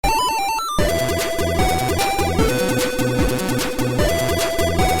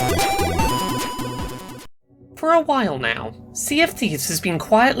a while now, Sea of Thieves has been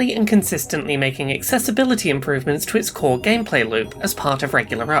quietly and consistently making accessibility improvements to its core gameplay loop as part of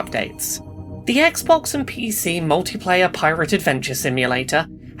regular updates. The Xbox and PC multiplayer pirate adventure simulator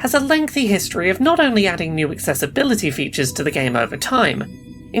has a lengthy history of not only adding new accessibility features to the game over time,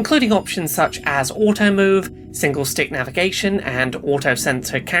 including options such as auto-move, single-stick navigation, and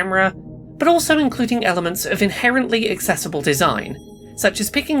auto-sensor camera, but also including elements of inherently accessible design, such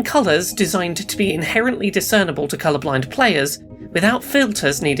as picking colours designed to be inherently discernible to colourblind players without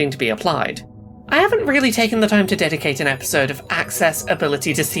filters needing to be applied. I haven't really taken the time to dedicate an episode of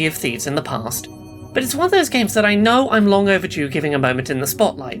accessibility to Sea of Thieves in the past, but it's one of those games that I know I'm long overdue giving a moment in the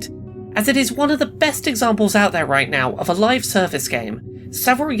spotlight, as it is one of the best examples out there right now of a live service game,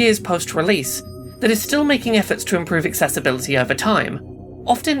 several years post-release, that is still making efforts to improve accessibility over time,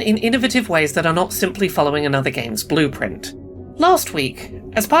 often in innovative ways that are not simply following another game's blueprint. Last week,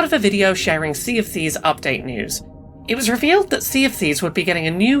 as part of a video sharing Sea of Thieves update news, it was revealed that Sea of Thieves would be getting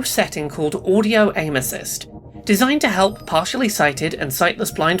a new setting called Audio Aim Assist, designed to help partially sighted and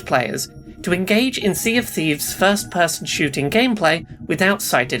sightless blind players to engage in Sea of Thieves' first-person shooting gameplay without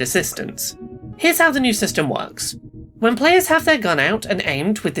sighted assistance. Here's how the new system works. When players have their gun out and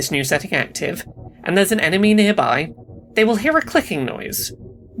aimed with this new setting active, and there's an enemy nearby, they will hear a clicking noise.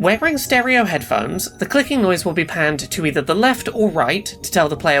 Wearing stereo headphones, the clicking noise will be panned to either the left or right to tell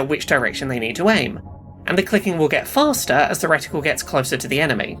the player which direction they need to aim, and the clicking will get faster as the reticle gets closer to the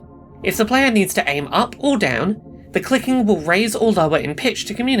enemy. If the player needs to aim up or down, the clicking will raise or lower in pitch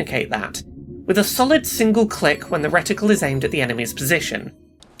to communicate that, with a solid single click when the reticle is aimed at the enemy's position.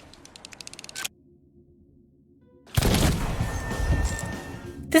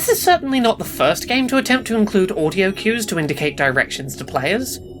 This is certainly not the first game to attempt to include audio cues to indicate directions to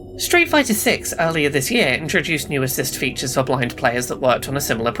players. Street Fighter VI earlier this year introduced new assist features for blind players that worked on a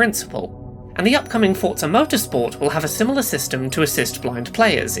similar principle, and the upcoming Forza Motorsport will have a similar system to assist blind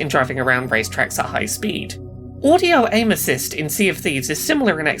players in driving around racetracks at high speed. Audio Aim Assist in Sea of Thieves is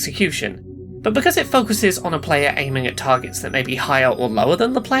similar in execution, but because it focuses on a player aiming at targets that may be higher or lower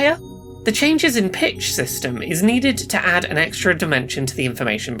than the player, the changes in pitch system is needed to add an extra dimension to the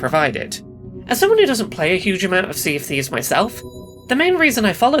information provided. As someone who doesn't play a huge amount of Sea of Thieves myself, the main reason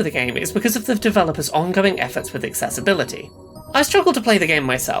I follow the game is because of the developers' ongoing efforts with accessibility. I struggle to play the game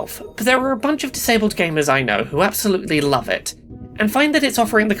myself, but there are a bunch of disabled gamers I know who absolutely love it, and find that it's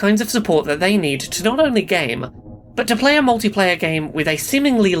offering the kinds of support that they need to not only game, but to play a multiplayer game with a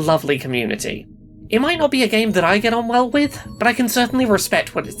seemingly lovely community. It might not be a game that I get on well with, but I can certainly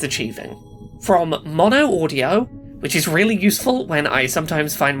respect what it's achieving. From mono audio, which is really useful when I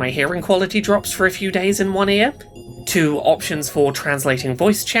sometimes find my hearing quality drops for a few days in one ear, to options for translating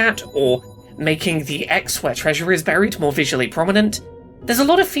voice chat or making the X where treasure is buried more visually prominent, there's a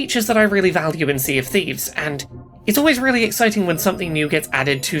lot of features that I really value in Sea of Thieves, and it's always really exciting when something new gets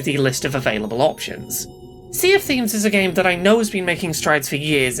added to the list of available options. Sea of Thieves is a game that I know has been making strides for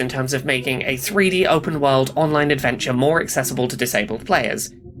years in terms of making a 3D open-world online adventure more accessible to disabled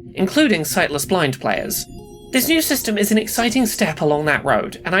players, including sightless blind players. This new system is an exciting step along that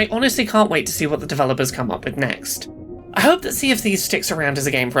road, and I honestly can't wait to see what the developers come up with next. I hope that Sea of Thieves sticks around as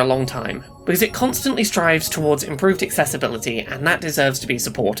a game for a long time, because it constantly strives towards improved accessibility, and that deserves to be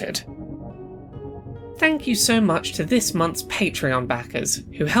supported. Thank you so much to this month's Patreon backers,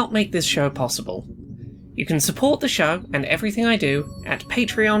 who help make this show possible. You can support the show and everything I do at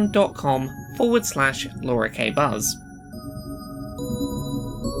patreon.com/LauraKBuzz.